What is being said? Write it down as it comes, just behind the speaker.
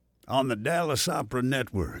on the Dallas Opera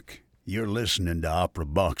Network. You're listening to Opera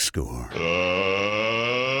Box Score. Let's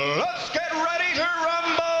get ready to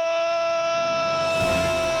rumble!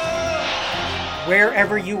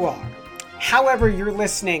 Wherever you are, however you're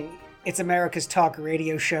listening, it's America's talk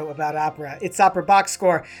radio show about opera. It's Opera Box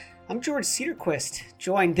Score. I'm George Cedarquist,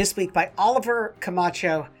 joined this week by Oliver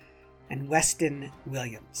Camacho and Weston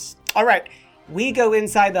Williams. All right, we go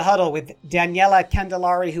inside the huddle with Daniela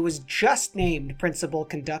Candelari, who was just named principal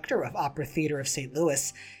conductor of Opera Theater of St.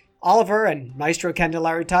 Louis. Oliver and Maestro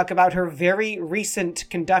Candelari talk about her very recent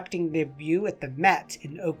conducting debut at the Met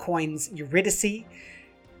in Aucoin's Eurydice,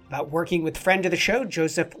 about working with friend of the show,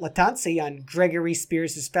 Joseph Lattanzi, on Gregory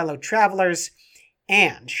Spears' Fellow Travelers,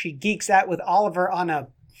 and she geeks out with Oliver on a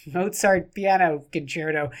Mozart piano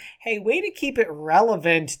concerto. Hey, way to keep it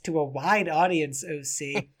relevant to a wide audience,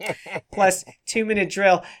 OC. Plus, 2-minute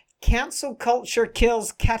drill. Cancel culture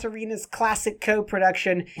kills Katerina's classic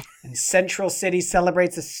co-production, and Central City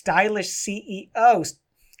celebrates a stylish CEO.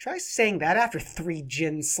 Try saying that after 3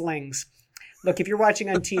 gin slings. Look, if you're watching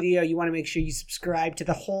on TDO, you want to make sure you subscribe to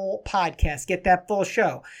the whole podcast. Get that full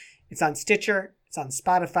show. It's on Stitcher. It's on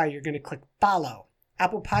Spotify. You're going to click follow.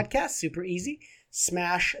 Apple Podcasts, super easy.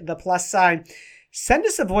 Smash the plus sign. Send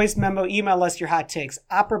us a voice memo. Email us your hot takes.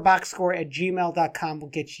 operaboxscore@gmail.com will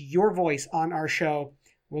get your voice on our show.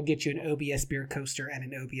 We'll get you an OBS beer coaster and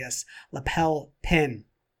an OBS lapel pin.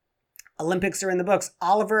 Olympics are in the books.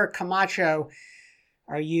 Oliver Camacho,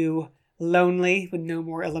 are you lonely with no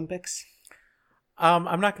more Olympics?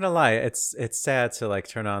 I'm not gonna lie. It's sad to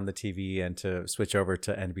turn on the TV and to switch over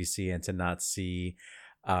to NBC and to not see,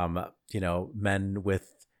 men with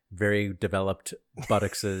very developed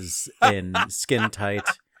buttocks in skin tight.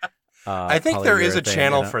 I think there is a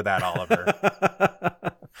channel for that, Oliver.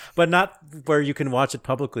 But not where you can watch it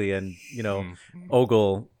publicly and,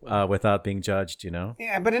 ogle without being judged,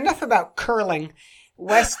 Yeah, but enough about curling.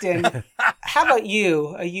 Weston, how about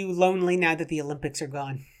you? Are you lonely now that the Olympics are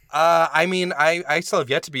gone? I still have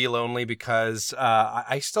yet to be lonely because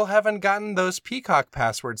I still haven't gotten those Peacock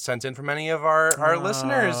passwords sent in from any of our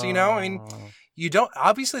listeners, you don't,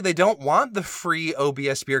 obviously they don't want the free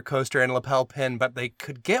OBS beer coaster and lapel pin, but they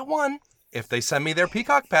could get one if they send me their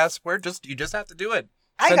Peacock password. You just have to do it.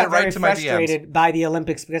 I got very frustrated by the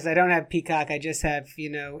Olympics because I don't have Peacock. I just have,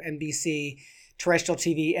 NBC, terrestrial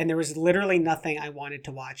TV, and there was literally nothing I wanted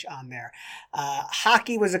to watch on there.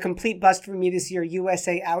 Hockey was a complete bust for me this year.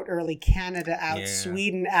 USA out early, Canada out,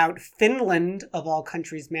 Sweden out, Finland, of all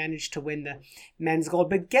countries, managed to win the men's gold.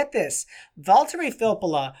 But get this, Valtteri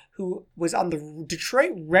Filppula, who was on the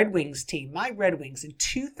Detroit Red Wings team, my Red Wings, in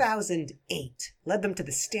 2008, led them to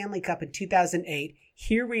the Stanley Cup in 2008.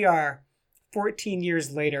 Here we are, 14 years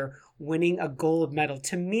later, winning a gold medal.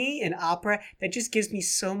 To me, in opera, that just gives me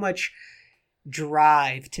so much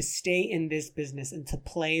drive to stay in this business and to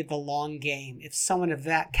play the long game if someone of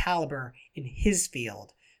that caliber in his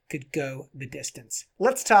field could go the distance.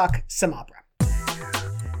 Let's talk some opera.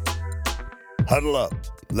 Huddle up.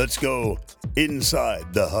 Let's go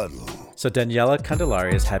inside the huddle. So Daniela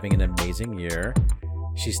Candelari is having an amazing year.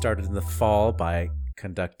 She started in the fall by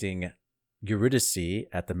conducting Eurydice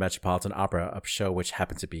at the Metropolitan Opera, a show which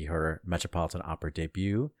happened to be her Metropolitan Opera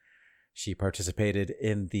debut. She participated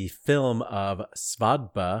in the film of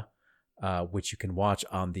Svadba, which you can watch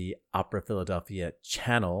on the Opera Philadelphia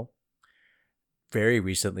channel. Very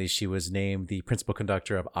recently, she was named the principal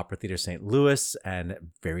conductor of Opera Theater St. Louis,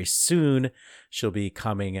 and very soon she'll be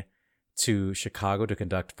coming to Chicago to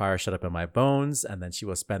conduct Fire Shut Up in My Bones, and then she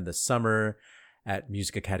will spend the summer at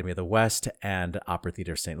Music Academy of the West and Opera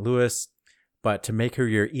Theater St. Louis. But to make her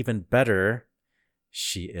year even better,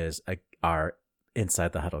 she is our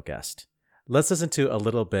Inside the Huddle guest. Let's listen to a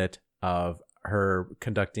little bit of her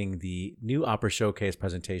conducting the new Opera Showcase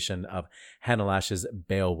presentation of Hannah Lash's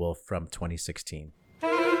Beowulf from 2016.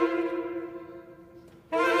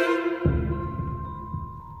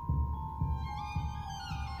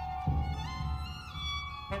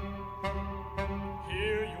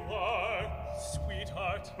 Here you are,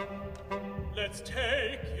 sweetheart. Let's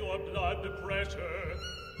take your blood pressure.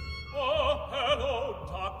 Oh, hello,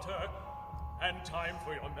 doctor. And time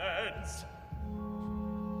for your meds.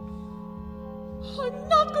 I'm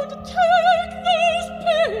not going to take those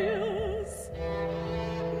pills.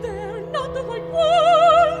 They're not the right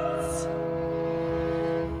ones.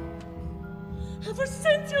 Ever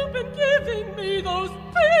since you've been giving me those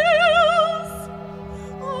pills,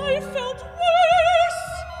 I felt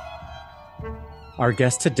worse. Our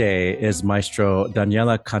guest today is Maestro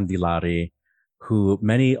Daniela Candelari, who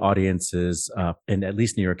many audiences in at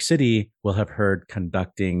least New York City will have heard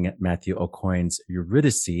conducting Matthew Aucoin's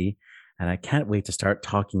Eurydice And I can't wait to start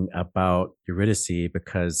talking about Eurydice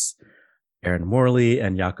because Aaron Morley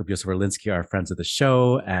and Jakub Josef-Orlinski are friends of the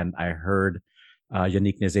show. And I heard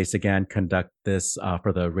Yannick Nézet-Séguin conduct this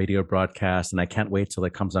for the radio broadcast. And I can't wait till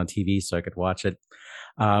it comes on TV so I could watch it.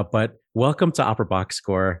 But welcome to Opera Box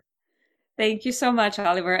Score. Thank you so much,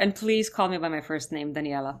 Oliver. And please call me by my first name,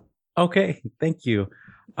 Daniela. Okay, thank you.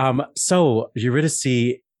 So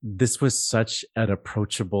Eurydice, this was such an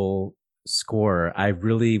approachable score. I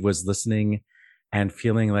really was listening and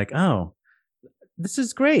feeling like, oh, this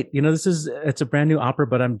is great. It's a brand new opera,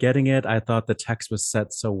 but I'm getting it. I thought the text was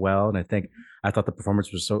set so well. And I thought the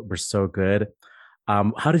performance were so good.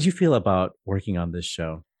 How did you feel about working on this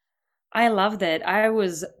show? I loved it. I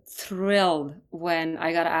was thrilled when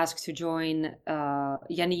I got asked to join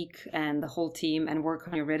Yannick and the whole team and work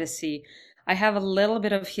on Eurydice. I have a little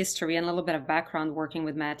bit of history and a little bit of background working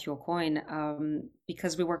with Matthew Aucoin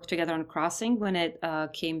because we worked together on Crossing when it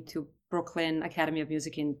came to Brooklyn Academy of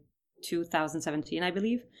Music in 2017, I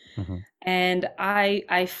believe. Mm-hmm. And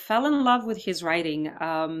I fell in love with his writing.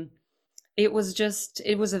 It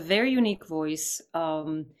was a very unique voice.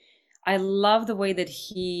 I love the way that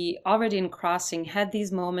he already in Crossing had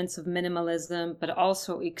these moments of minimalism, but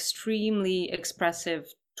also extremely expressive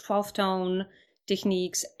 12th tone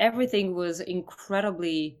techniques. Everything was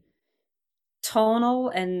incredibly tonal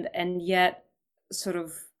and yet sort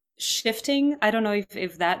of shifting. I don't know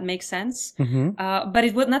if that makes sense, mm-hmm.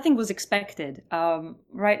 But nothing was expected,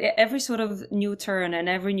 right? Every sort of new turn and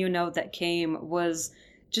every new note that came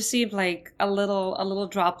just seemed like a little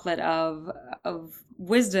droplet of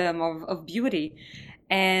wisdom, of beauty.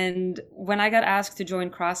 And when I got asked to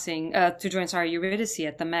join Eurydice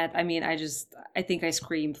at the Met, I mean, I think I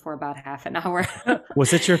screamed for about half an hour.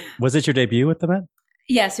 Was it your debut at the Met?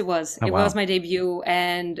 Yes, it was. Oh, it wow. was my debut.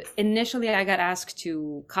 And initially I got asked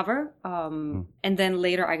to cover. And then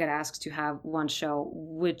later I got asked to have one show,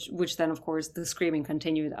 which then, of course, the screaming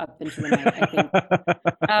continued up into the night, I think.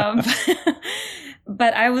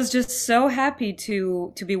 But I was just so happy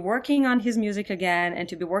to be working on his music again and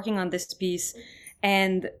to be working on this piece.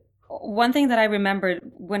 And one thing that I remembered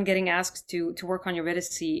when getting asked to work on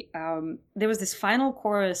Eurydice, there was this final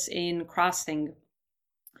chorus in Crossing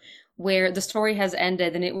where the story has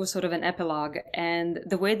ended and it was sort of an epilogue. And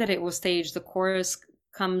the way that it was staged, the chorus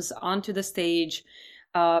comes onto the stage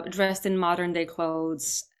dressed in modern day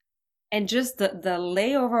clothes. And just the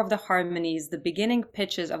layover of the harmonies, the beginning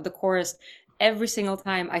pitches of the chorus, every single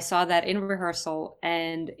time I saw that in rehearsal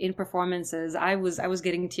and in performances, I was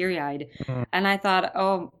getting teary-eyed. Mm-hmm. And I thought,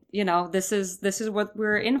 oh, this is what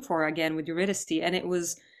we're in for again with Eurydice. And it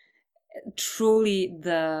was truly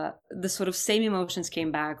the sort of same emotions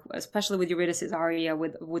came back, especially with Eurydice's aria,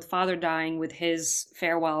 with father dying, with his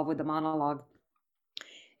farewell, with the monologue.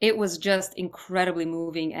 It was just incredibly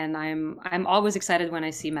moving, and I'm always excited when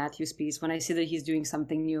I see Matthew's piece, when I see that he's doing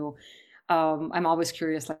something new. I'm always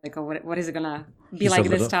curious, like, oh, what is it gonna be like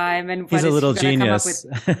this time? And he's a little genius.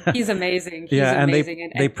 He's amazing. Yeah, amazing.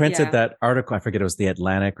 And they printed that article. I forget, it was The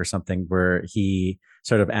Atlantic or something, where he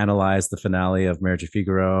sort of analyzed the finale of Marriage of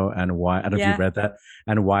Figaro and why. I don't know if you read that,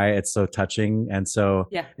 and why it's so touching. And so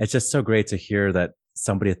it's just so great to hear that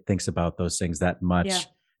somebody thinks about those things that much,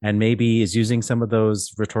 and maybe is using some of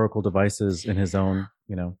those rhetorical devices in his own,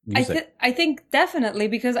 music. I think definitely,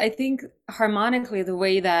 because I think harmonically the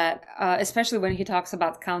way that, especially when he talks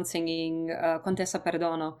about Count singing Contessa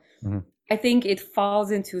Perdono, mm-hmm. I think it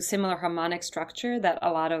falls into similar harmonic structure that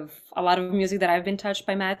a lot of music that I've been touched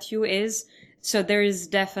by Matthew is. So there is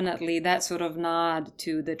definitely that sort of nod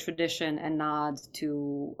to the tradition and nod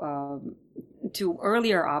to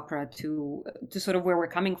earlier opera, to sort of where we're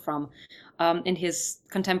coming from in his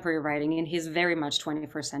contemporary writing, in his very much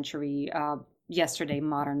 21st century, yesterday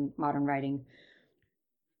modern writing.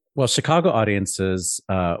 Well, Chicago audiences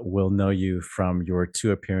will know you from your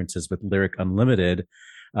two appearances with Lyric Unlimited,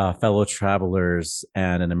 Fellow Travelers,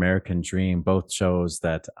 and An American Dream, both shows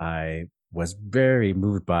that I was very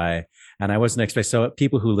moved by, and I wasn't expecting. So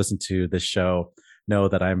people who listen to this show know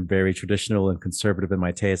that I'm very traditional and conservative in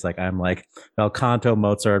my taste. Like, I'm like bel canto,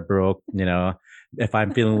 Mozart, Baroque. If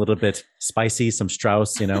I'm feeling a little bit spicy, some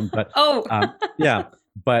Strauss. But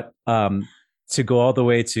but to go all the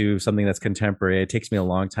way to something that's contemporary, it takes me a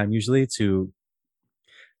long time usually to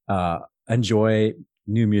enjoy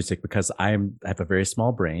new music, because I have a very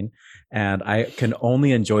small brain and I can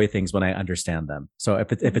only enjoy things when I understand them. So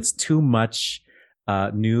if it's too much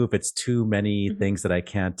new, if it's too many mm-hmm. things that I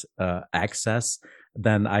can't access,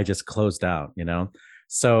 then I just close down,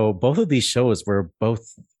 So both of these shows were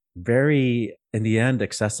both very, in the end,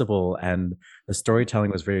 accessible, and the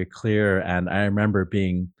storytelling was very clear. And I remember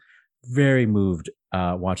being very moved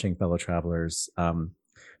watching Fellow Travelers.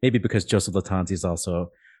 Maybe because Joseph Lattanzi is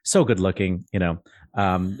also so good looking,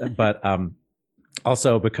 but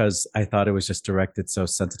also because I thought it was just directed so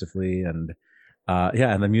sensitively, and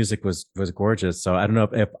and the music was gorgeous. So I don't know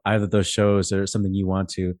if either of those shows or something you want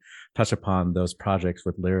to touch upon those projects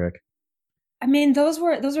with Lyric. I mean, those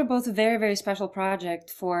were both very, very special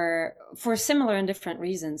projects for similar and different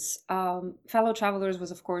reasons. Fellow Travelers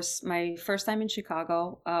was, of course, my first time in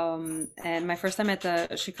Chicago, and my first time at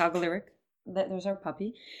the Chicago Lyric. There's our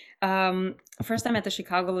puppy. First time at the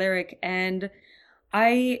Chicago Lyric, and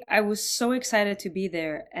I was so excited to be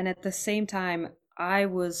there, and at the same time, I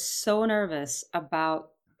was so nervous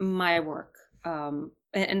about my work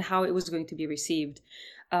and how it was going to be received.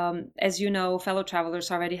 As you know, Fellow Travelers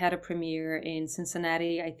already had a premiere in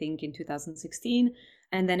Cincinnati, I think in 2016,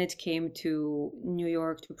 and then it came to New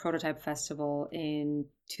York to Prototype Festival in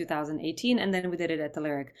 2018, and then we did it at the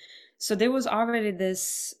Lyric. So there was already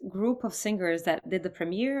this group of singers that did the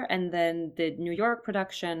premiere and then did New York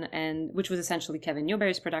production, and which was essentially Kevin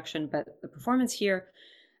Newberry's production, but the performance here.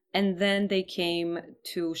 And then they came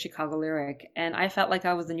to Chicago Lyric, and I felt like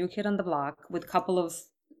I was the new kid on the block with a couple of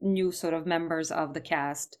new sort of members of the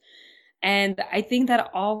cast. And I think that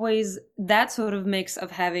always that sort of mix of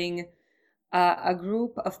having a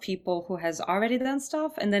group of people who has already done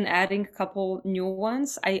stuff and then adding a couple new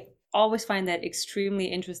ones, I always find that extremely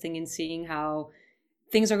interesting in seeing how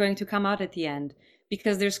things are going to come out at the end,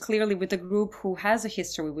 because there's clearly, with a group who has a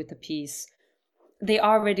history with the piece, they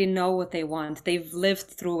already know what they want. They've lived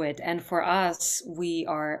through it. And for us,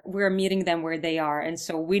 we're meeting them where they are. And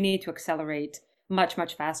so we need to accelerate much,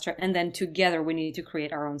 much faster. And then together we need to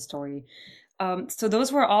create our own story. So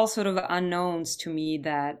those were all sort of unknowns to me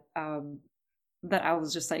that I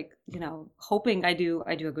was just like, hoping I do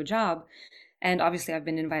a good job. And obviously I've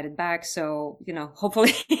been invited back. So,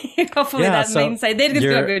 hopefully that means I did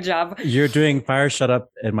do a good job. You're doing Fire Shut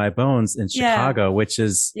Up in My Bones in Chicago, which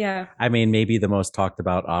is, I mean, maybe the most talked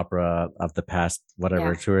about opera of the past, 2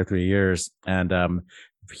 or 3 years. And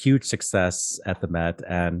huge success at the Met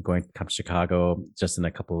and going to come to Chicago just in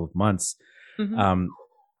a couple of months. Mm-hmm.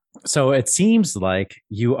 So it seems like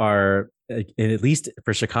you are, at least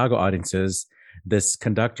for Chicago audiences, this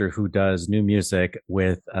conductor who does new music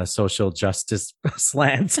with a social justice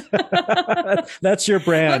slant. That's your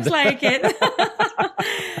brand. Looks like it.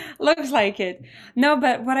 Looks like it. No,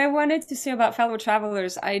 but what I wanted to say about Fellow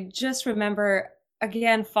Travelers, I just remember,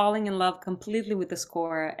 again, falling in love completely with the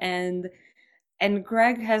score. And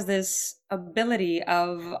Greg has this ability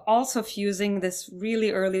of also fusing this really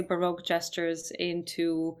early Baroque gestures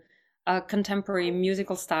into a contemporary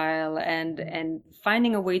musical style and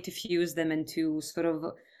finding a way to fuse them and to sort of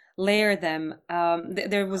layer them.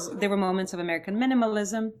 There were moments of American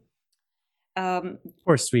minimalism.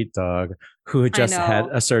 Poor Sweet Dog, who just had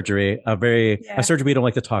a surgery, a surgery we don't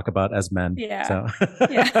like to talk about as men. Yeah. So.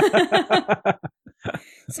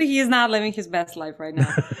 So he is not living his best life right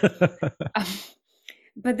now.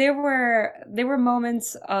 But there were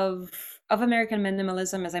moments of American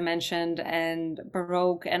minimalism, as I mentioned, and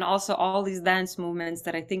Baroque, and also all these dance movements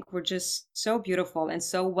that I think were just so beautiful and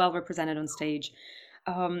so well represented on stage.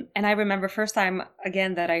 And I remember first time,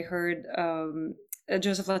 again, that I heard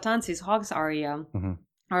Joseph Lattanzi's Hogs aria,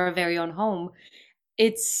 Our Very Own Home.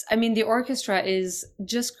 The orchestra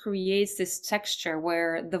just creates this texture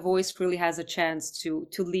where the voice really has a chance to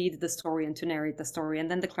lead the story and to narrate the story. And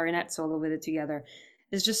then the clarinet solo with it together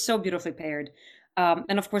is just so beautifully paired.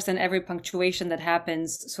 And of course, then every punctuation that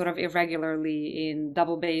happens sort of irregularly in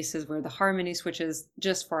double basses where the harmony switches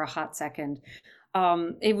just for a hot second.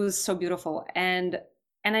 It was so beautiful. And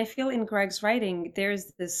I feel in Greg's writing,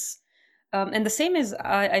 there's this, and the same as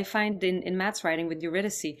I find in Matt's writing with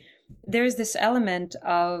Eurydice, there's this element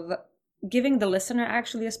of giving the listener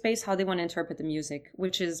actually a space how they want to interpret the music,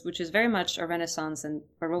 which is very much a Renaissance and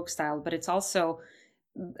Baroque style, but it's also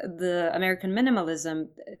the American minimalism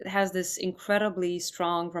has this incredibly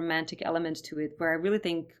strong romantic element to it, where I really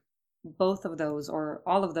think both of those or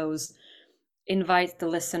all of those invite the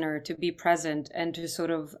listener to be present and to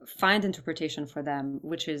sort of find interpretation for them,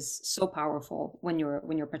 which is so powerful when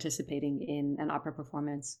you're participating in an opera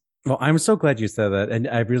performance. Well, I'm so glad you said that, and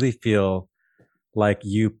I really feel like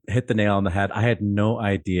you hit the nail on the head. I had no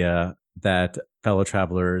idea that Fellow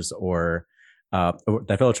Travelers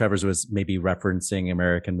that Fellow Travelers was maybe referencing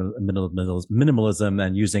American minimalism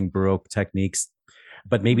and using Baroque techniques.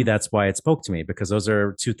 But maybe that's why it spoke to me, because those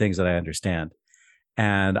are two things that I understand.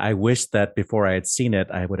 And I wish that before I had seen it,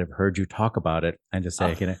 I would have heard you talk about it and just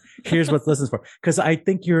say, here's what listens for. Because I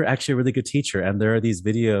think you're actually a really good teacher. And there are these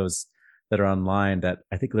videos that are online that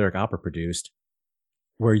I think Lyric Opera produced,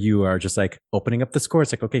 where you are just like opening up the score.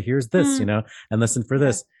 It's like, okay, here's this, you know, and listen for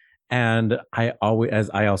this. And I always, as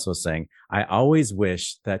I also sang, I always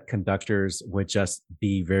wish that conductors would just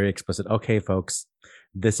be very explicit. Okay, folks,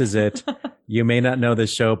 this is it. You may not know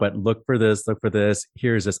this show, but look for this, look for this.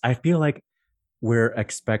 Here's this. I feel like we're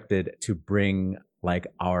expected to bring like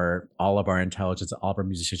all of our intelligence, all of our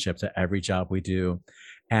musicianship to every job we do.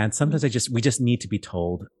 And sometimes we just need to be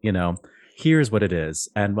told, you know, here's what it is.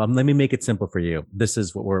 And let me make it simple for you. This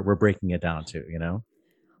is what we're breaking it down to, you know?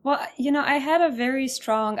 Well, you know, I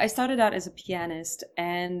started out as a pianist,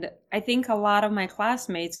 and I think a lot of my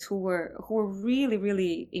classmates who were really,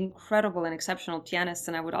 really incredible and exceptional pianists,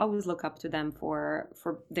 and I would always look up to them for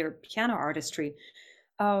their piano artistry.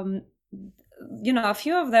 You know, a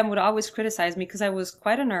few of them would always criticize me because I was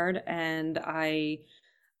quite a nerd, and I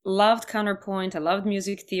loved counterpoint. I loved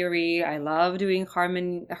music theory. I loved doing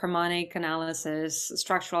harmonic analysis,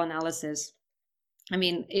 structural analysis. I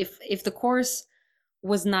mean, if the course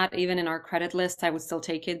was not even in our credit list, I would still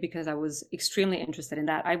take it because I was extremely interested in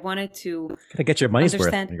that. I wanted to Gotta get your money's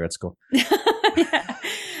worth when you're at school. Yeah.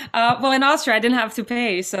 Well, in Austria, I didn't have to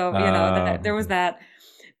pay, so you know there was that.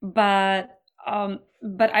 But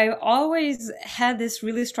I always had this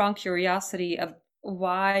really strong curiosity of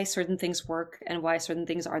why certain things work and why certain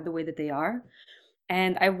things are the way that they are.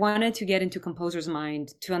 And I wanted to get into composer's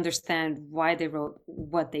mind to understand why they wrote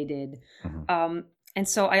what they did. And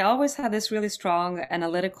so I always had this really strong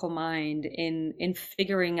analytical mind in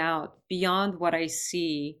figuring out beyond what I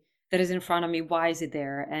see that is in front of me, why is it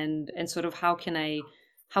there? And sort of how can I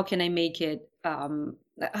make it,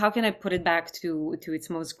 how can I put it back to its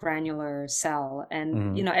most granular cell?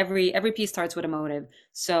 And, you know, every piece starts with a motive.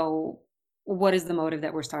 So what is the motive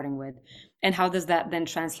that we're starting with? And how does that then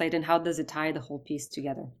translate, and how does it tie the whole piece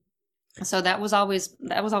together? So that was always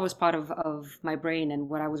part of my brain and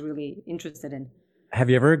what I was really interested in. Have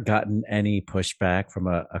you ever gotten any pushback from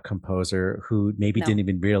a composer who maybe didn't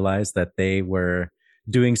even realize that they were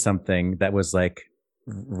doing something that was like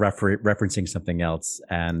referencing something else?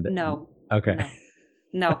 And no. Okay.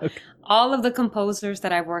 No. Okay. All of the composers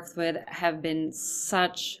that I've worked with have been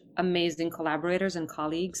such amazing collaborators and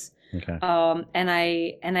colleagues. Okay. And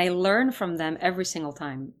I learn from them every single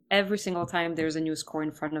time. Every single time there's a new score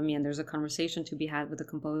in front of me and there's a conversation to be had with the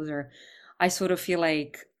composer, I sort of feel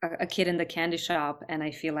like a kid in the candy shop, and I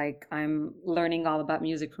feel like I'm learning all about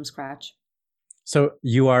music from scratch. So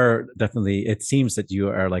you are definitely, it seems that you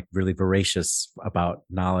are like really voracious about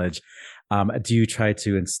knowledge. Do you try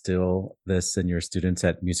to instill this in your students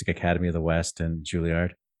at Music Academy of the West and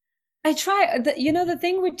Juilliard? I try. You know, the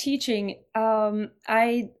thing with teaching,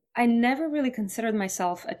 I never really considered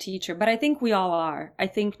myself a teacher, but I think we all are. I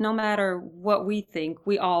think no matter what we think,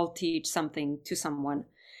 we all teach something to someone.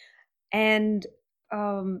 And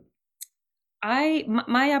my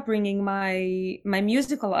upbringing, my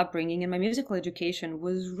musical upbringing and my musical education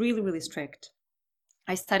was really, really strict.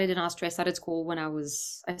 I studied in Austria. I started school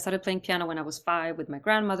I started playing piano when I was 5 with my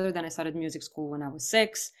grandmother. Then I started music school when I was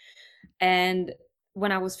 6. And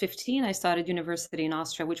when I was 15, I started university in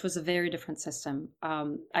Austria, which was a very different system.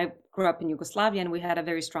 I grew up in Yugoslavia, and we had a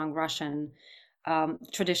very strong Russian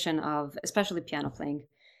tradition of especially piano playing.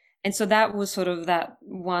 And so that was sort of that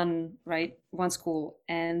one school.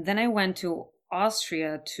 And then I went to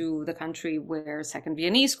Austria, to the country where Second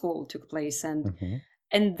Viennese School took place. And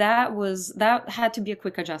that had to be a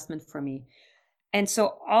quick adjustment for me. And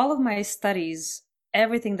so all of my studies,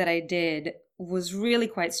 everything that I did was really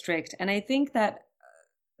quite strict. And I think that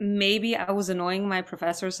maybe I was annoying my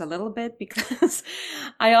professors a little bit because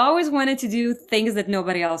I always wanted to do things that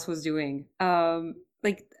nobody else was doing.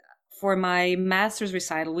 Like for my master's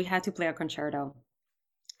recital, we had to play a concerto.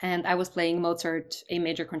 And I was playing Mozart A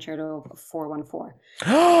Major Concerto 414.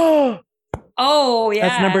 Oh, yeah.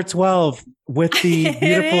 That's number 12 with the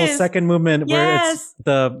beautiful second movement where it's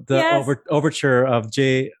the overture of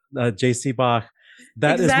J.C. Bach.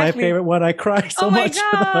 That is my favorite one. I cry so much.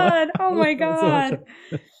 Oh my God.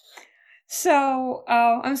 So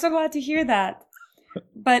I'm so glad to hear that.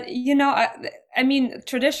 But, you know, I mean,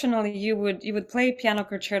 traditionally you would play piano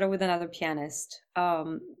concerto with another pianist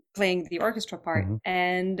playing the orchestra part.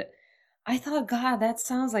 And I thought, God, that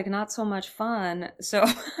sounds like not so much fun. So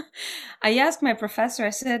I asked my professor,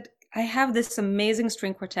 I said, I have this amazing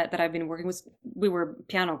string quartet that I've been working with. We were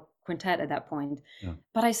piano quintet at that point. Yeah.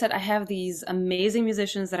 But I said, I have these amazing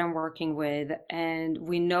musicians that I'm working with, and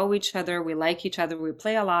we know each other, we like each other, we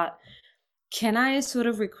play a lot. Can I sort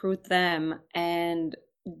of recruit them and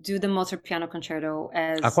do the Mozart piano concerto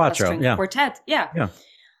as a string quartet? Yeah.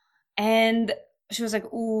 And she was like,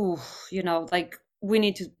 ooh, you know, like we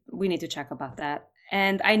need to check about that.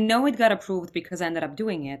 And I know it got approved because I ended up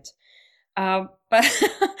doing it. But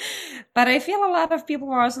but I feel a lot of people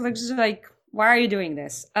were also like, just like, why are you doing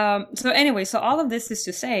this? So anyway, so all of this is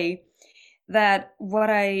to say that what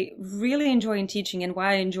I really enjoy in teaching and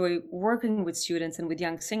why I enjoy working with students and with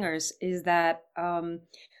young singers is that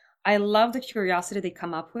I love the curiosity they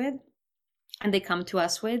come up with and they come to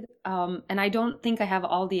us with. And I don't think I have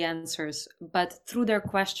all the answers, but through their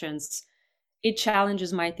questions, it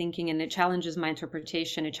challenges my thinking and it challenges my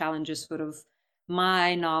interpretation. It challenges sort of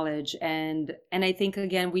my knowledge. And I think,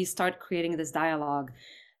 again, we start creating this dialogue.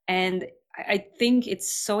 And I think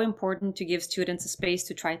it's so important to give students a space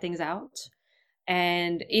to try things out.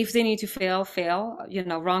 And if they need to fail,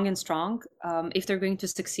 wrong and strong. If they're going to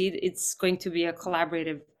succeed, it's going to be a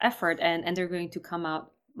collaborative effort, and they're going to come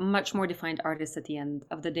out much more defined artists at the end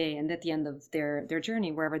of the day and at the end of their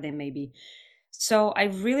journey, wherever they may be. So I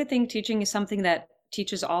really think teaching is something that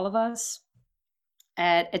teaches all of us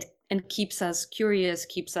and keeps us curious,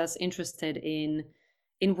 keeps us interested in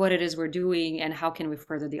what it is we're doing and how can we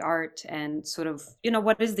further the art, and sort of,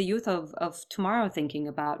 what is the youth of tomorrow thinking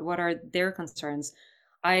about? What are their concerns?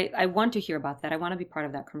 I want to hear about that. I want to be part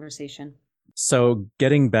of that conversation. So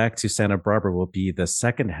getting back to Santa Barbara will be the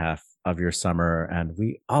second half of your summer. And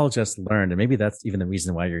we all just learned, and maybe that's even the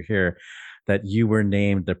reason why you're here, that you were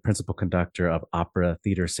named the principal conductor of Opera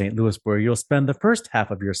Theater St. Louis, where you'll spend the first half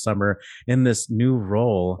of your summer in this new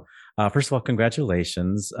role. First of all,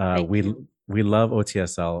 congratulations. We love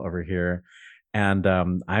OTSL over here. And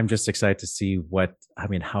I'm just excited to see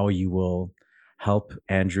how you will help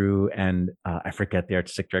Andrew and I forget the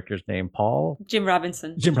artistic director's name, Jim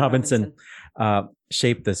Robinson.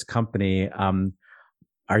 Shape this company.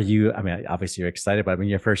 Obviously you're excited, but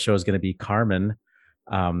your first show is going to be Carmen.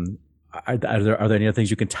 Are there any other things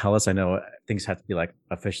you can tell us? I know things have to be like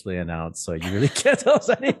officially announced, so you really can't tell us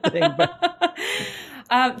anything.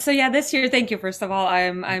 But so yeah, this year, thank you. First of all,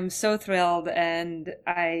 I'm so thrilled, and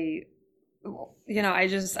I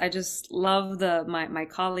just love my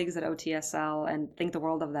colleagues at OTSL and think the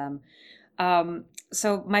world of them.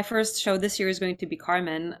 So my first show this year is going to be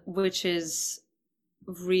Carmen, which is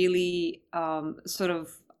really sort of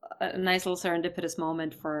a nice little serendipitous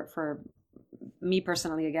moment for me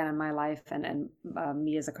personally, again, in my life, and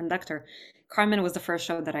me as a conductor. Carmen was the first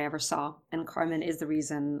show that I ever saw, and Carmen is the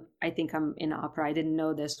reason I think I'm in opera. I didn't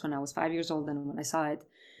know this when I was 5 years old and when I saw it,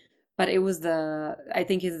 but it was I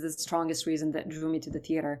think it's the strongest reason that drew me to the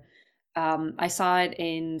theater. I saw it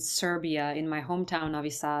in Serbia, in my hometown, Novi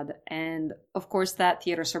Sad, and of course that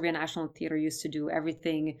theater, Serbian National Theater, used to do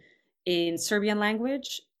everything in Serbian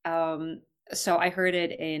language. So I heard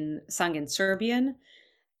it sung in Serbian,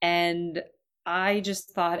 and I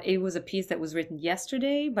just thought it was a piece that was written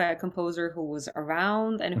yesterday by a composer who was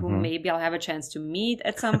around and who maybe I'll have a chance to meet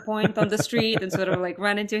at some point on the street and sort of like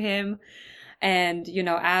run into him and,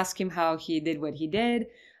 ask him how he did what he did.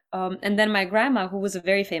 And then my grandma, who was a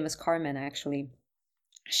very famous Carmen, actually,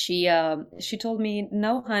 she told me,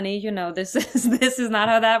 no, honey, this is not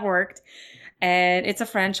how that worked. And it's a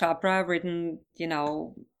French opera written,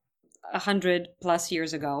 100+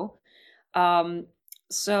 years ago.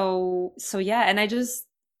 So yeah, and I just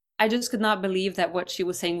could not believe that what she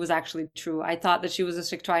was saying was actually true. I thought that she was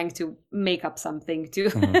just like trying to make up something to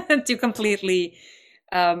to completely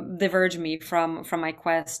diverge me from my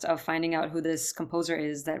quest of finding out who this composer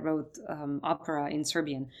is that wrote opera in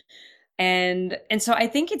Serbian. And so I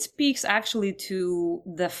think it speaks actually to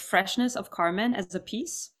the freshness of Carmen as a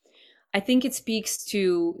piece. I think it speaks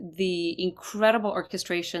to the incredible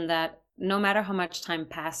orchestration that no matter how much time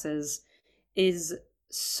passes is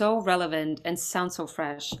so relevant and sounds so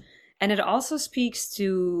fresh. And it also speaks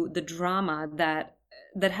to the drama that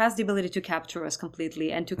has the ability to capture us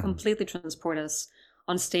completely and to completely transport us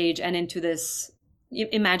on stage and into this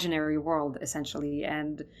imaginary world, essentially,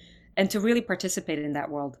 and to really participate in that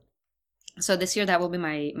world. So this year, that will be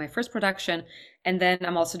my first production. And then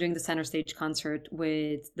I'm also doing the center stage concert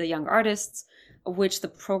with the young artists, which the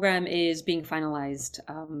program is being finalized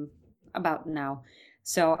about now.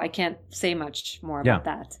 So I can't say much more about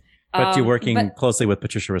that. But you're working closely with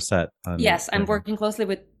Patricia Racette. Yes, I'm working closely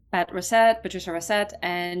with Patricia Racette,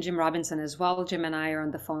 and Jim Robinson as well. Jim and I are on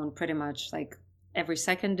the phone pretty much like every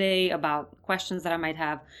second day about questions that I might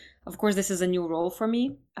have. Of course, this is a new role for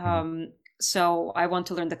me. So I want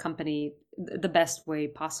to learn the company the best way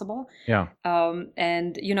possible. Yeah.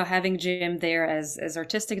 And, having Jim there as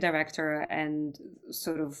artistic director and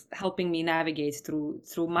sort of helping me navigate through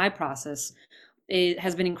my process, it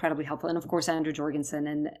has been incredibly helpful. And of course, Andrew Jorgensen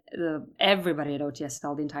and everybody at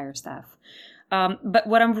OTSL, the entire staff. But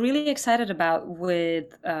what I'm really excited about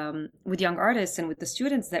with young artists and with the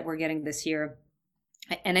students that we're getting this year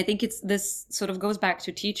And I think this sort of goes back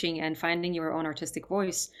to teaching and finding your own artistic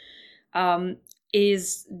voice,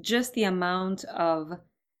 is just the amount of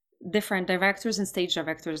different directors and stage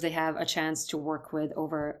directors they have a chance to work with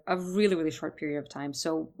over a really, really short period of time.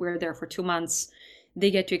 So we're there for 2 months.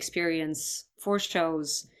 They get to experience 4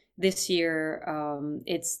 shows. This year,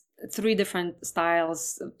 it's 3 different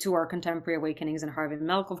styles, to our Contemporary Awakenings and Harvey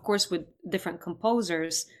Milk, of course, with different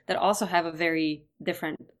composers that also have a very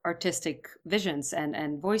different artistic visions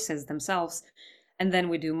and voices themselves. And then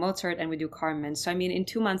we do Mozart and we do Carmen. So, I mean, in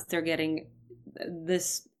 2 months, they're getting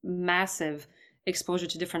this massive exposure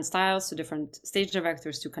to different styles, to different stage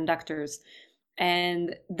directors, to conductors.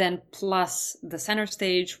 And then plus the center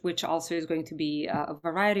stage, which also is going to be a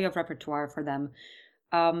variety of repertoire for them.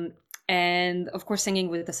 And of course, singing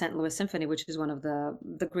with the St. Louis Symphony, which is one of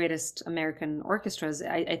the greatest American orchestras.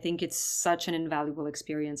 I think it's such an invaluable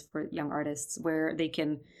experience for young artists, where they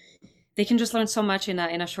can just learn so much in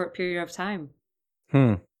a short period of time.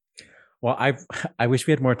 Well, I wish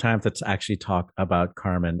we had more time to actually talk about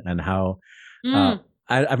Carmen and how.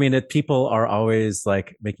 I mean, people are always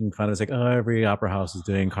like making fun of, it's like, oh, every opera house is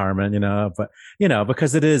doing Carmen, but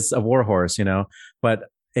because it is a war horse, but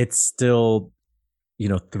it's still,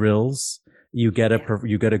 thrills. You get a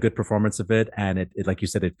good performance of it, and it like you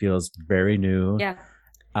said, it feels very new. Yeah.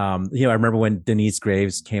 I remember when Denise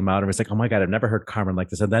Graves came out and was like, oh my God, I've never heard Carmen like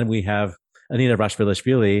this. And then we have Anita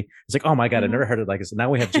Rashvilashvili. It's like, oh my God, I've never heard it like this. And now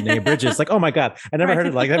we have Janae Bridges. Like, oh my God, I never heard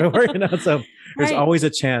it like that before. So there's always a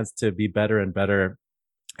chance to be better and better,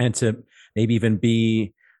 and to maybe even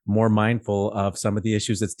be more mindful of some of the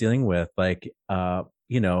issues it's dealing with, like,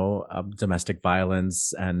 domestic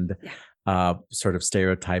violence and sort of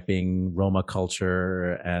stereotyping Roma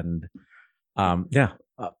culture. And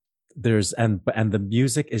there's, and the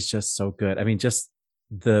music is just so good. I mean, just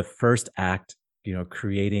the first act,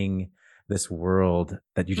 creating this world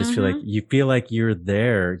that you just feel like you're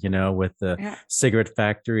there, with the cigarette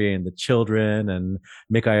factory and the children and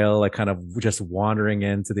Mikhail, like kind of just wandering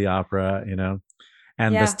into the opera,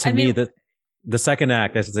 and the second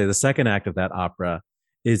act, I should say, the second act of that opera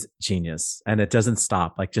is genius, and it doesn't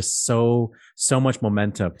stop. Like, just so much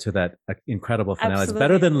momentum to that incredible finale. Absolutely. It's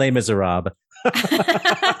better than Les Miserables.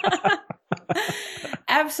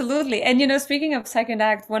 Absolutely. And speaking of second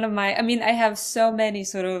act, I have so many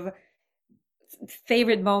sort of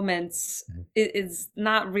favorite moments. It's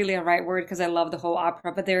not really a right word, because I love the whole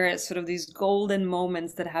opera, but there are sort of these golden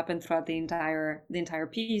moments that happen throughout the entire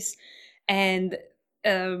piece. And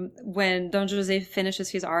when Don Jose finishes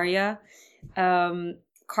his aria,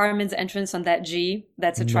 Carmen's entrance on that G,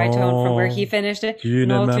 that's a tritone from where he finished it.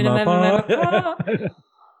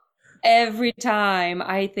 Every time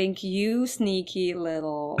I think, you sneaky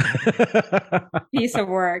little piece of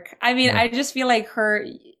work. I mean, I just feel like her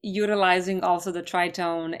utilizing also the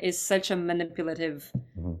tritone is such a manipulative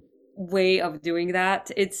way of doing that.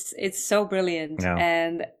 It's so brilliant.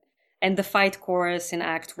 And the fight chorus in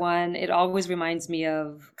Act 1, it always reminds me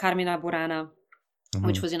of Carmina Burana,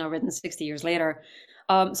 which was written 60 years later.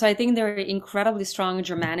 So I think there are incredibly strong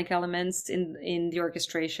Germanic elements in the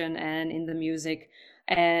orchestration and in the music.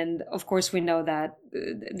 And of course, we know that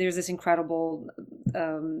there's this incredible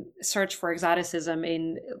search for exoticism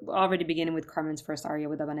already beginning with Carmen's first aria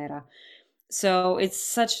with Habanera. So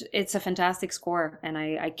it's a fantastic score, and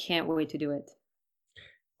I can't wait to do it.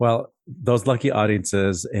 Well, those lucky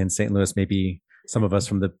audiences in St. Louis, maybe some of us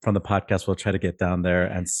from the podcast will try to get down there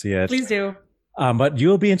and see it. Please do. But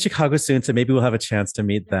you'll be in Chicago soon, so maybe we'll have a chance to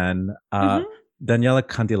meet then. Daniela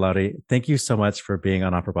Candillari, thank you so much for being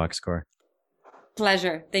on Opera Box Score.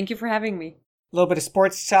 Pleasure. Thank you for having me. A little bit of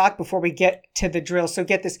sports talk before we get to the drill. So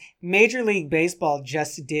get this, Major League Baseball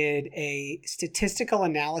just did a statistical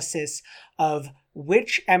analysis of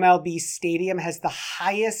which MLB stadium has the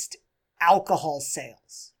highest alcohol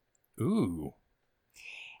sales. Ooh.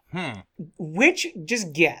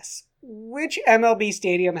 Just guess, which MLB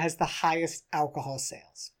stadium has the highest alcohol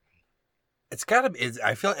sales?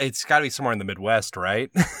 I feel it's gotta be somewhere in the Midwest,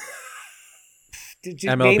 right?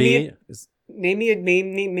 MLB? Name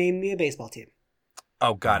me a baseball team.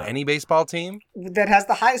 Oh God, any baseball team that has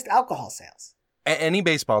the highest alcohol sales. Any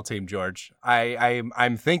baseball team, George.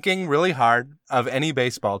 I'm thinking really hard of any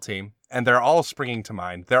baseball team, and they're all springing to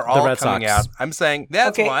mind. They're all coming out. I'm saying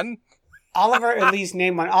that's one. Oliver, at least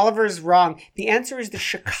name one. Oliver's wrong. The answer is the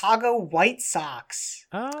Chicago White Sox.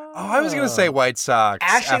 Oh, I was going to say White Sox.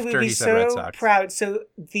 Ashley would be so proud. So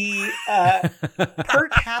the per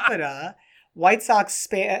capita, White Sox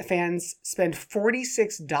fans spend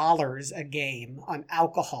 $46 a game on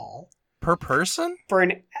alcohol. Per person?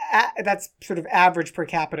 That's sort of average per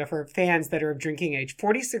capita for fans that are of drinking age.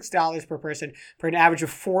 $46 per person for an average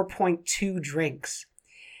of 4.2 drinks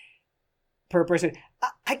per person.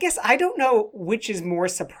 I guess I don't know which is more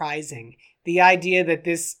surprising. The idea that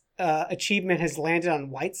this achievement has landed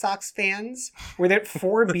on White Sox fans, where that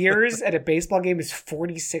 4 beers at a baseball game is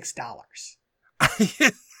 $46.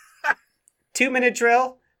 2-minute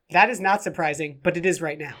drill, that is not surprising, but it is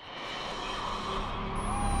right now.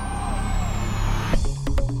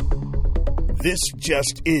 This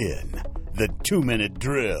just in, the 2-minute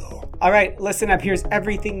drill. All right, listen up. Here's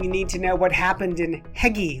everything you need to know what happened in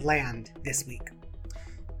Heggie Land this week.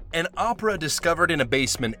 An opera discovered in a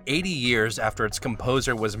basement 80 years after its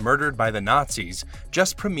composer was murdered by the Nazis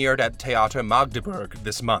just premiered at Theater Magdeburg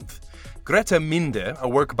this month. Grete Minde, a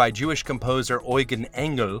work by Jewish composer Eugen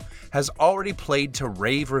Engel, has already played to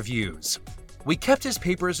rave reviews. "We kept his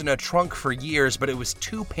papers in a trunk for years, but it was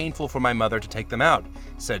too painful for my mother to take them out,"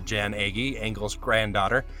 said Jan Egi, Engel's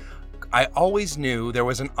granddaughter. "I always knew there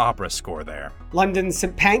was an opera score there." London's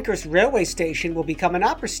St Pancras railway station will become an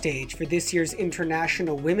opera stage for this year's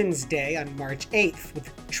International Women's Day on March 8th,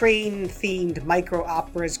 with train-themed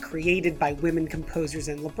micro-operas created by women composers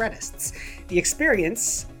and librettists. The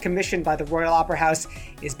experience, commissioned by the Royal Opera House,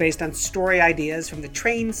 is based on story ideas from the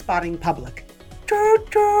train-spotting public.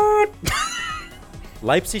 Toot toot!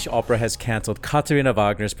 Leipzig Opera has cancelled Katharina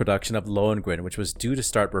Wagner's production of Lohengrin, which was due to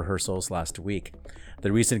start rehearsals last week.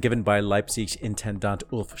 The reason given by Leipzig intendant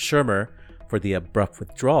Ulf Schirmer for the abrupt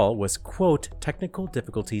withdrawal was, quote, technical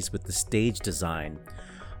difficulties with the stage design.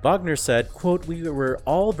 Wagner said, quote, "We were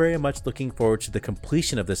all very much looking forward to the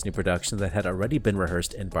completion of this new production that had already been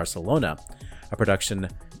rehearsed in Barcelona, a production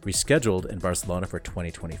rescheduled in Barcelona for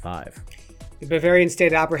 2025. The Bavarian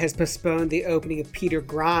State Opera has postponed the opening of Peter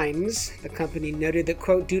Grimes. The company noted that,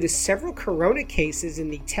 quote, due to several corona cases in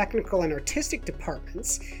the technical and artistic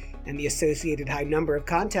departments and the associated high number of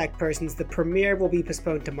contact persons, the premiere will be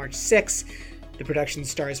postponed to March 6. The production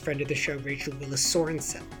stars friend of the show Rachel Willis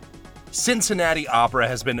Sorensen. Cincinnati Opera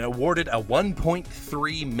has been awarded a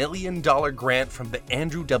 $1.3 million grant from the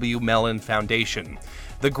Andrew W. Mellon Foundation.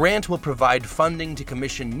 The grant will provide funding to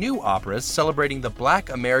commission new operas celebrating the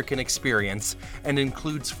Black American experience and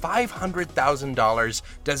includes $500,000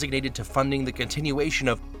 designated to funding the continuation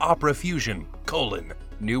of Opera Fusion,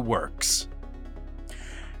 new works.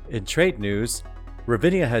 In trade news,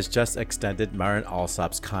 Ravinia has just extended Marin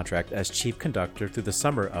Alsop's contract as chief conductor through the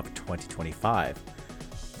summer of 2025.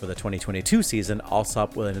 For the 2022 season,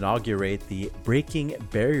 Alsop will inaugurate the Breaking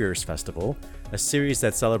Barriers Festival, a series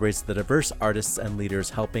that celebrates the diverse artists and leaders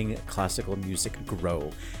helping classical music grow.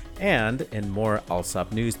 And in more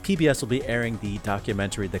Alsop news, PBS will be airing the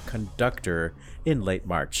documentary The Conductor in late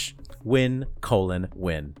March. Win,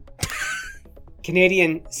 win.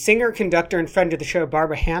 Canadian singer, conductor, and friend of the show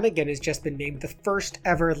Barbara Hannigan has just been named the first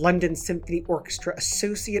ever London Symphony Orchestra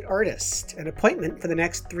Associate Artist, an appointment for the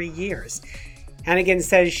next 3 years. Hannigan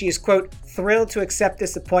says she is, quote, thrilled to accept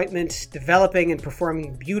this appointment, developing and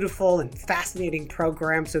performing beautiful and fascinating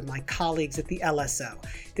programs with my colleagues at the LSO.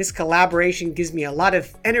 This collaboration gives me a lot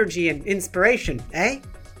of energy and inspiration, eh?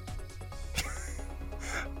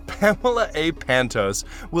 Pamela A. Pantos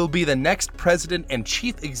will be the next president and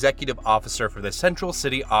chief executive officer for the Central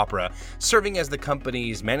City Opera, serving as the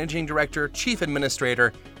company's managing director, chief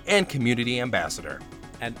administrator, and community ambassador.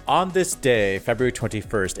 And on this day, February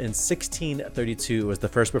 21st, in 1632, was the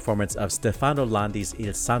first performance of Stefano Landi's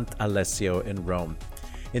Il Sant'Alessio in Rome.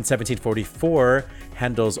 In 1744,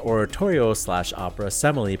 Handel's oratorio/opera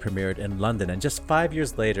Semele premiered in London, and just 5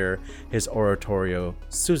 years later, his oratorio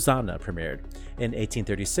Susanna premiered. In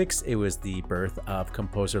 1836, it was the birth of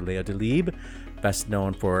composer Leo Delibes, best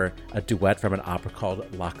known for a duet from an opera called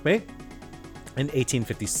Lakme. In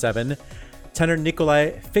 1857, tenor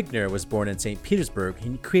Nikolai Figner was born in St. Petersburg.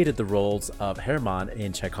 He created the roles of Hermann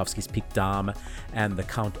in Tchaikovsky's Pique Dame and the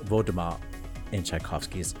Count Vodemar in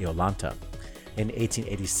Tchaikovsky's Iolanta. In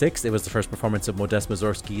 1886, it was the first performance of Modest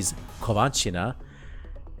Mussorgsky's Kovanchina.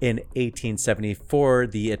 In 1874,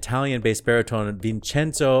 the Italian-based baritone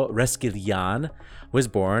Vincenzo Resquillian was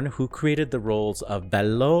born, who created the roles of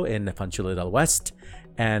Bello in Fanciullo del West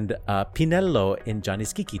and Pinello in Gianni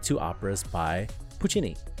Schicchi, two operas by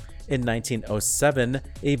Puccini. In 1907,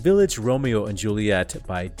 A Village Romeo and Juliet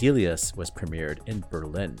by Delius was premiered in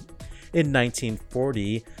Berlin. In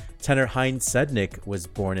 1940, tenor Heinz Sedgwick was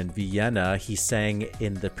born in Vienna. He sang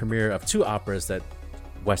in the premiere of two operas that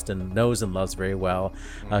Weston knows and loves very well,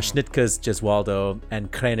 Schnittke's Gesualdo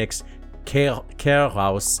and Krenek's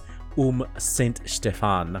Kehrhaus St.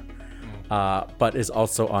 Stephan, but is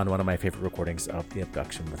also on one of my favorite recordings of The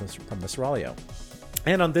Abduction from the Seraglio.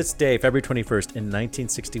 And on this day, February 21st, in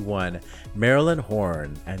 1961, Marilyn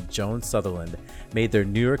Horne and Joan Sutherland made their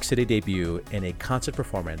New York City debut in a concert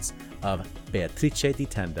performance of Beatrice di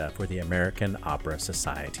Tenda for the American Opera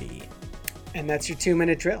Society. And that's your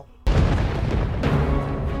 2-minute drill.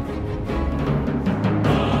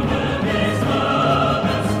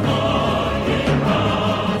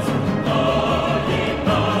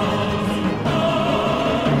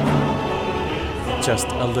 Just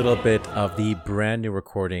a little bit of the brand new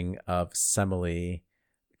recording of Semele,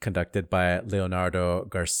 conducted by Leonardo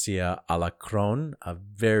Garcia Alacron, a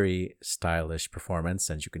very stylish performance,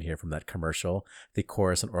 and you can hear from that commercial. The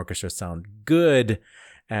chorus and orchestra sound good,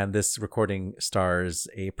 and this recording stars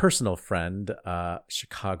a personal friend,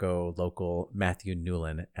 Chicago local Matthew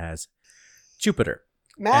Newland as Jupiter.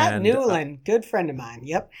 Matt Newland, good friend of mine.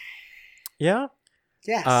 Yep. Yeah?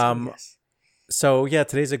 Yes. Yes. So, yeah,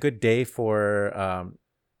 today's a good day for,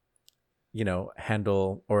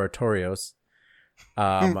 Handel oratorios.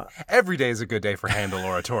 Every day is a good day for Handel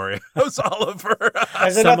oratorios, Oliver.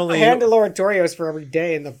 There's enough Handel oratorios for every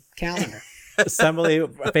day in the calendar.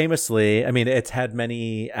 Semele, famously, I mean, it's had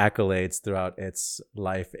many accolades throughout its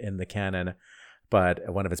life in the canon,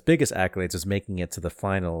 but one of its biggest accolades was making it to the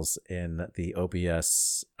finals in the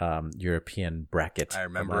OBS European bracket. I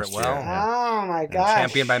remember it well. Oh my gosh!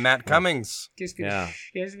 Championed by Matt Cummings. Gives me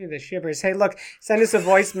the shivers. Hey, look, send us a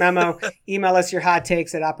voice memo. Email us your hot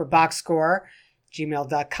takes at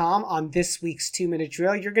operaboxscore@gmail.com. On this week's 2-minute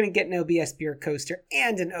drill, you're going to get an OBS beer coaster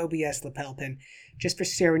and an OBS lapel pin just for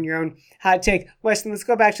sharing your own hot take. Weston, let's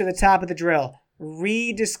go back to the top of the drill.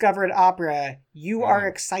 Rediscovered opera. You are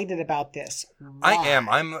excited about this. Why? I am.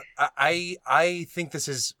 I think this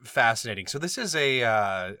is fascinating. So this is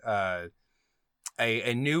a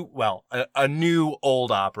new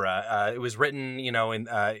old opera. It was written,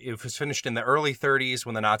 it was finished in the early 30s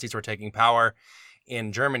when the Nazis were taking power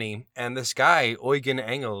in Germany, and this guy Eugen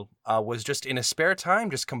Engel was just in his spare time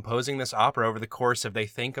just composing this opera over the course of, they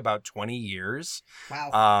think, about 20 years.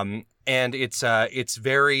 Wow. And it's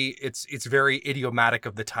very idiomatic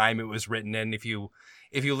of the time it was written in. If you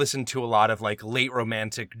listen to a lot of like late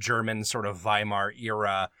Romantic German sort of Weimar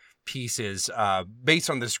era pieces, based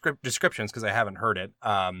on the descriptions, because I haven't heard it,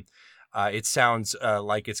 it sounds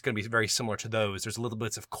like it's going to be very similar to those. There's a little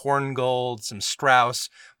bits of Korngold, some Strauss,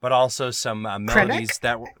 but also some melodies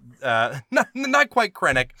that were not quite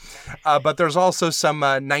Krennic, but there's also some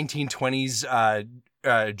 1920s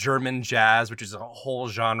German jazz, which is a whole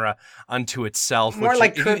genre unto itself. More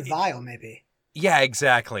like Kurt Weill, maybe. Yeah,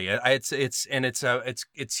 exactly. It's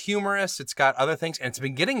humorous. It's got other things, and it's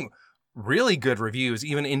been getting really good reviews,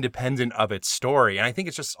 even independent of its story. And I think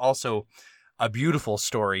it's just also a beautiful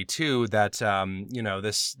story too. That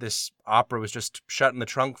this opera was just shut in the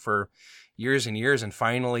trunk for years and years, and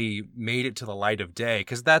finally made it to the light of day.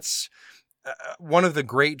 Because that's one of the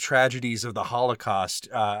great tragedies of the Holocaust.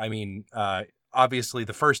 Obviously,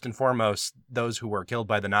 the first and foremost, those who were killed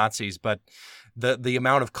by the Nazis, but the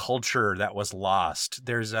amount of culture that was lost.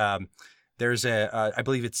 There's I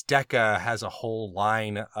believe it's Decca has a whole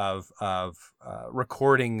line of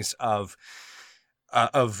recordings of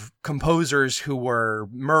composers who were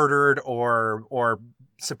murdered or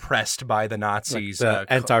suppressed by the Nazis. Like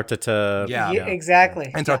the Entartete. Yeah, exactly.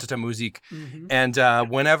 Entartete Musik. Mm-hmm. And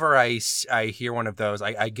whenever I hear one of those,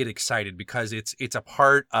 I get excited, because it's a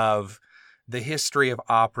part of the history of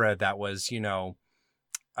opera that was,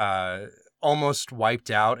 almost wiped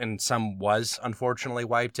out, and some was unfortunately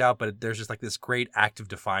wiped out, but there's just like this great act of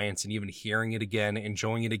defiance, and even hearing it again,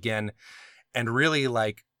 enjoying it again, and really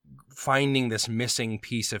like finding this missing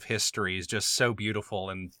piece of history is just so beautiful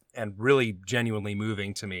and really genuinely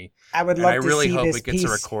moving to me. I would love to see this. I really hope it gets a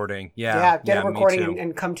recording. Get a recording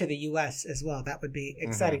and come to the US as well. That would be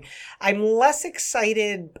exciting. Mm-hmm. I'm less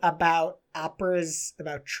excited about operas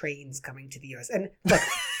about trains coming to the US. And look,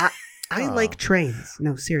 I like trains.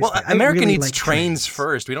 No, seriously. Well, America needs like trains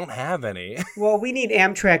first. We don't have any. Well, we need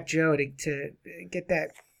Amtrak Joe to get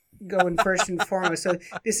that going first and foremost. So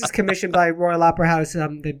this is commissioned by Royal Opera House,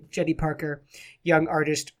 the Jenny Parker Young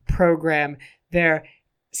Artist Program there.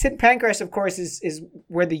 St. Pancras, of course, is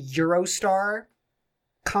where the Eurostar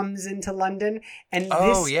comes into London. And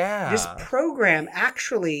this program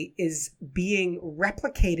actually is being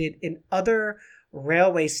replicated in other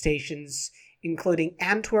railway stations, including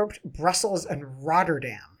Antwerp, Brussels, and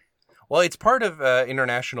Rotterdam. Well, it's part of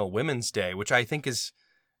International Women's Day, which I think is...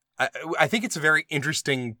 I think it's a very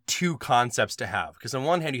interesting two concepts to have, because on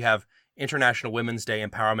one hand you have International Women's Day,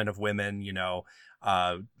 empowerment of women,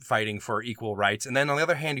 fighting for equal rights, and then on the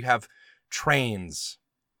other hand you have trains.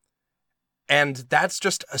 And that's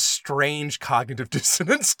just a strange cognitive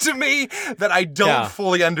dissonance to me that I don't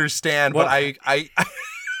fully understand. Well, but I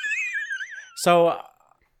So,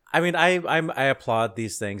 I mean, I applaud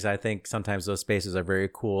these things. I think sometimes those spaces are very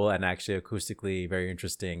cool and actually acoustically very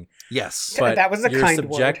interesting. Yes. But that was a kind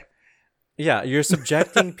word. Yeah, you're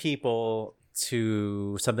subjecting people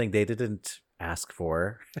to something they didn't ask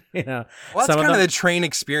for. Well, that's kind of the train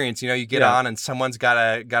experience. You get on and someone's got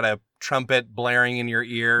a trumpet blaring in your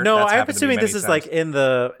ear. No, That's I'm happened to me assuming this many is times.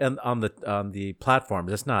 like on the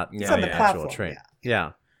platforms. It's not It's on the actual platform, train.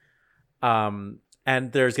 Yeah.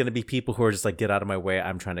 And there's going to be people who are just like, get out of my way.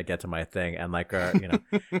 I'm trying to get to my thing. And like,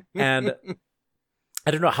 and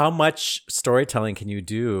I don't know how much storytelling can you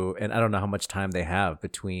do. And I don't know how much time they have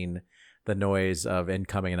between the noise of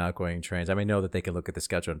incoming and outgoing trains. I mean, I know that they can look at the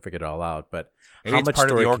schedule and figure it all out, but maybe it's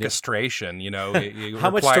part of the orchestration, you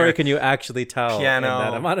how much story can you actually tell piano, in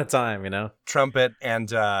that amount of time, trumpet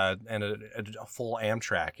and a full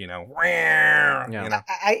Amtrak,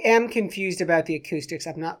 I am confused about the acoustics.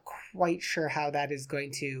 I'm not quite sure how that is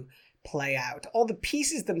going to play out. All the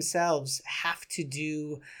pieces themselves have to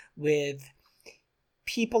do with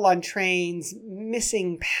people on trains,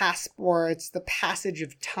 missing passports, the passage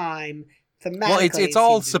of time. Well, it's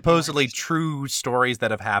all supposedly true stories that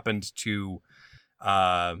have happened to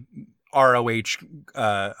ROH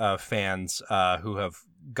fans who have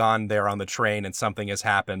gone there on the train and something has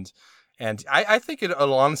happened. And I think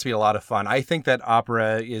it'll honestly be a lot of fun. I think that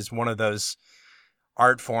opera is one of those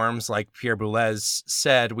art forms, like Pierre Boulez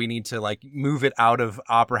said, we need to like move it out of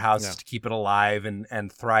opera houses to keep it alive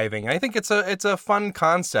and thriving. I think it's a fun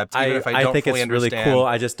concept, even if I don't think fully it's really understand. cool.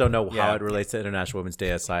 I just don't know how it relates to International Women's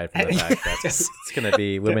Day, aside from the fact that it's going to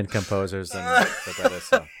be women composers and librettists.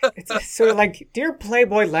 So. It's sort of like, Dear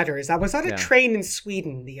Playboy Letters, I was on a train in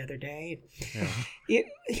Sweden the other day.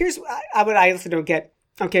 Here's what I also don't get.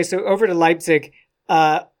 Okay, so over to Leipzig,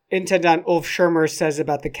 Intendant Ulf Schirmer says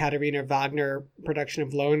about the Katharina Wagner production of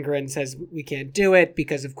Lohengrin, says we can't do it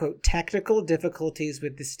because of, quote, technical difficulties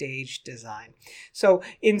with the stage design. So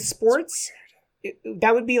in sports,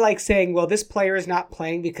 that would be like saying, well, this player is not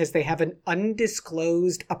playing because they have an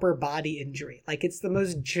undisclosed upper body injury. Like, it's the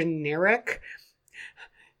most generic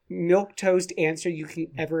milquetoast answer you can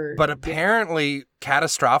ever But apparently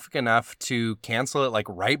catastrophic enough to cancel it like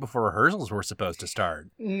right before rehearsals were supposed to start.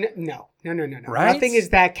 No. Right? Nothing is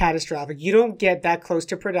that catastrophic. You don't get that close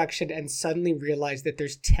to production and suddenly realize that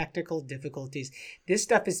there's technical difficulties. This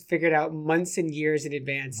stuff is figured out months and years in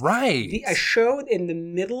advance. Right. A show in the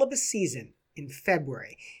middle of a season in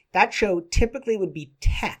February, that show typically would be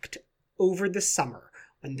teched over the summer.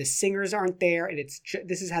 When the singers aren't there, and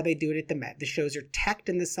this is how they do it at the Met. The shows are teched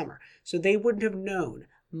in the summer. So they wouldn't have known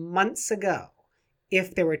months ago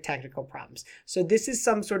if there were technical problems. So this is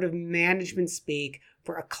some sort of management speak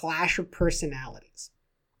for a clash of personalities.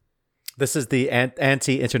 This is the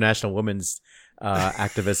anti-International Women's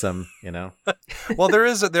activism, Well, there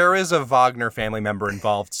is a Wagner family member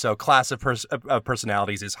involved, so class of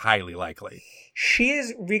personalities is highly likely. She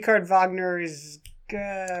is Richard Wagner's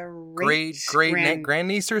great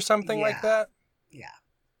grandniece or something like that. Yeah,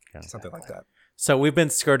 something like that. So we've been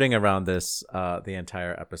skirting around this the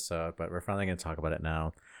entire episode, but we're finally going to talk about it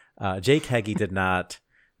now. Jake Heggie did not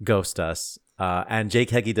ghost us, and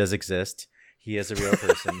Jake Heggie does exist. He is a real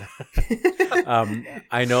person.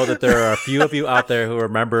 I know that there are a few of you out there who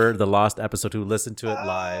remember the Lost episode, who listened to it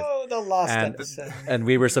live. Oh, the Lost episode. And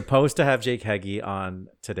we were supposed to have Jake Heggie on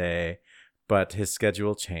today, but his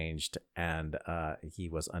schedule changed and he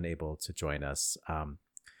was unable to join us.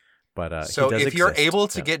 So if you're able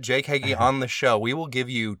to get Jake Heggie on the show, we will give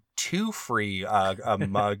you 2 free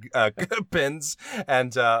mug pins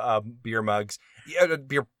and beer mugs,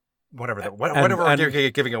 beer, whatever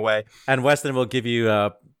you're giving away. And Weston will give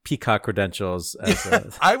you Peacock credentials.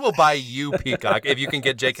 I will buy you Peacock if you can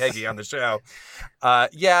get Jake Heggie on the show. I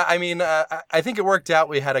think it worked out.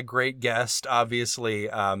 We had a great guest, obviously,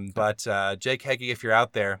 but Jake Heggie, if you're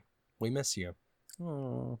out there, we miss you.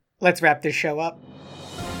 Aww. Let's wrap this show up.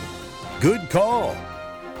 Good call.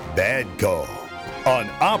 Bad call on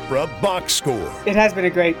Opera Box Score. It has been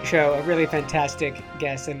a great show, a really fantastic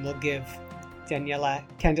guest, and we'll give Daniela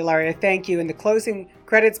Candelaria a thank you. In the closing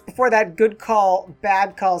credits, before that, good call,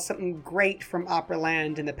 bad call, something great from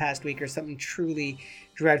Operaland in the past week, or something truly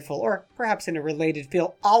dreadful, or perhaps in a related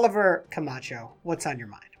field. Oliver Camacho, what's on your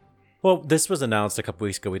mind? Well, this was announced a couple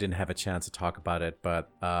weeks ago. We didn't have a chance to talk about it,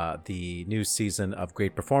 but the new season of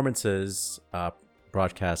Great Performances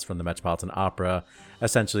broadcast from the Metropolitan Opera,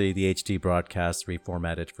 essentially the HD broadcast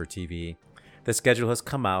reformatted for TV. The schedule has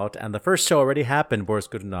come out, and the first show already happened. Boris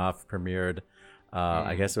Godunov premiered,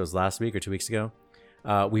 I guess it was last week or 2 weeks ago.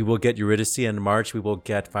 We will get Eurydice in March. We will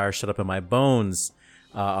get Fire Shut Up in My Bones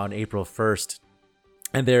on April 1st.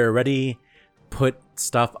 And they're already put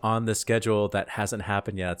stuff on the schedule that hasn't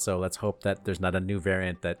happened yet. So let's hope that there's not a new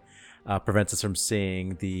variant that prevents us from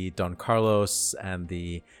seeing the Don Carlos and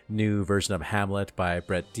the new version of Hamlet by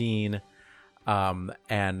Brett Dean,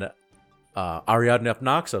 and Ariadne of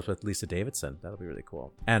Naxos with Lisa Davidson. That'll be really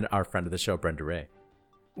cool. And our friend of the show, Brenda Ray.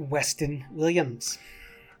 Weston Williams.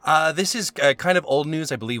 This is kind of old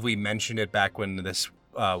news. I believe we mentioned it back when this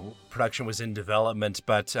production was in development,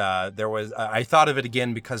 but I thought of it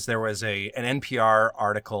again because there was an NPR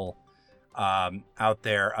article out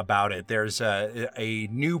there about it. There's a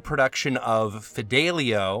new production of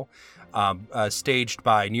Fidelio, staged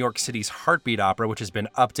by New York City's Heartbeat Opera, which has been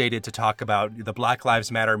updated to talk about the Black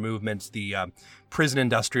Lives Matter movement, the prison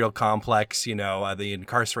industrial complex, the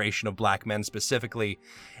incarceration of black men specifically.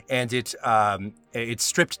 And it's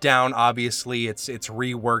stripped down. Obviously, it's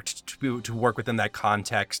reworked to work within that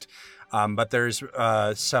context. But there's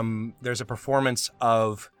a performance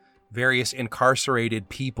of various incarcerated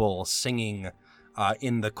people singing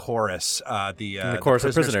in the chorus. The chorus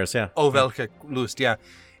of prisoners, yeah. Oh, welke Lust, yeah.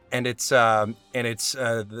 And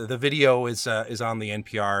the video is on the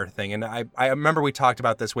NPR thing, and I remember we talked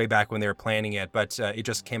about this way back when they were planning it, but it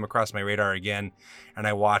just came across my radar again, and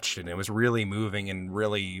I watched it, and it was really moving and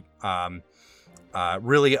really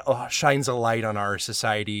shines a light on our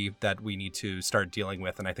society that we need to start dealing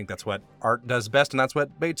with, and I think that's what art does best, and that's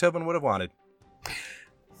what Beethoven would have wanted.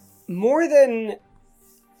 More than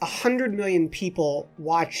 100 million people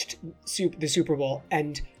watched the Super Bowl,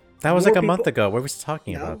 and that was like a month ago. Where was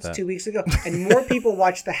talking about that? No, it was 2 weeks ago. And more people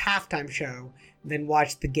watched the halftime show than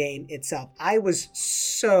watched the game itself. I was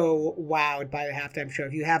so wowed by the halftime show.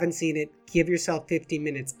 If you haven't seen it, give yourself 15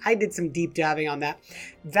 minutes. I did some deep diving on that.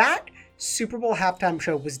 That Super Bowl halftime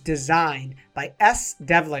show was designed by S.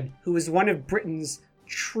 Devlin, who is one of Britain's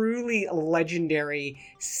truly legendary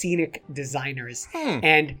scenic designers.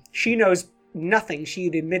 And she knows nothing. She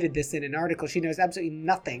had admitted this in an article. She knows absolutely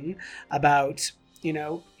nothing about,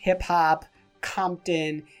 hip hop,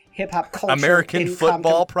 Compton, hip hop culture, American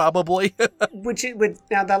football, probably.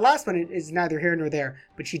 Now that last one is neither here nor there,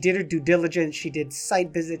 but she did her due diligence. She did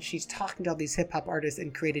site visits. She's talking to all these hip hop artists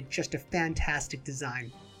and created just a fantastic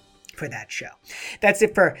design for that show. That's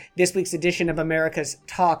it for this week's edition of America's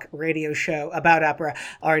Talk radio show about opera.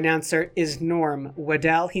 Our announcer is Norm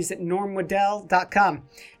Waddell. He's at normwaddell.com.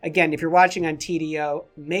 Again, if you're watching on TDO,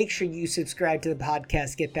 make sure you subscribe to the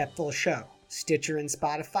podcast, get that full show. Stitcher and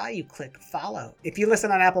Spotify, you click follow. If you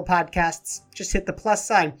listen on Apple Podcasts, just hit the plus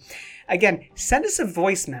sign. Again, send us a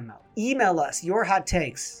voice memo. Email us your hot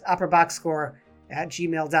takes,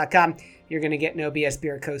 operaboxscore@gmail.com. You're going to get an OBS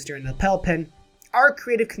beer coaster and a lapel pin. Our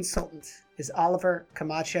creative consultant is Oliver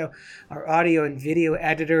Camacho. Our audio and video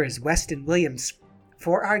editor is Weston Williams.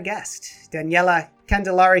 For our guest, Daniela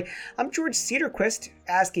Candelari, I'm George Cedarquist,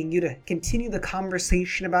 asking you to continue the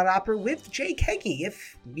conversation about opera with Jake Heggie,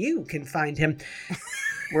 if you can find him.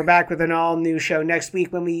 We're back with an all-new show next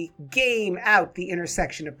week when we game out the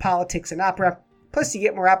intersection of politics and opera. Plus, you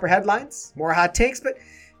get more opera headlines, more hot takes, but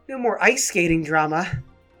no more ice skating drama.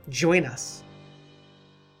 Join us.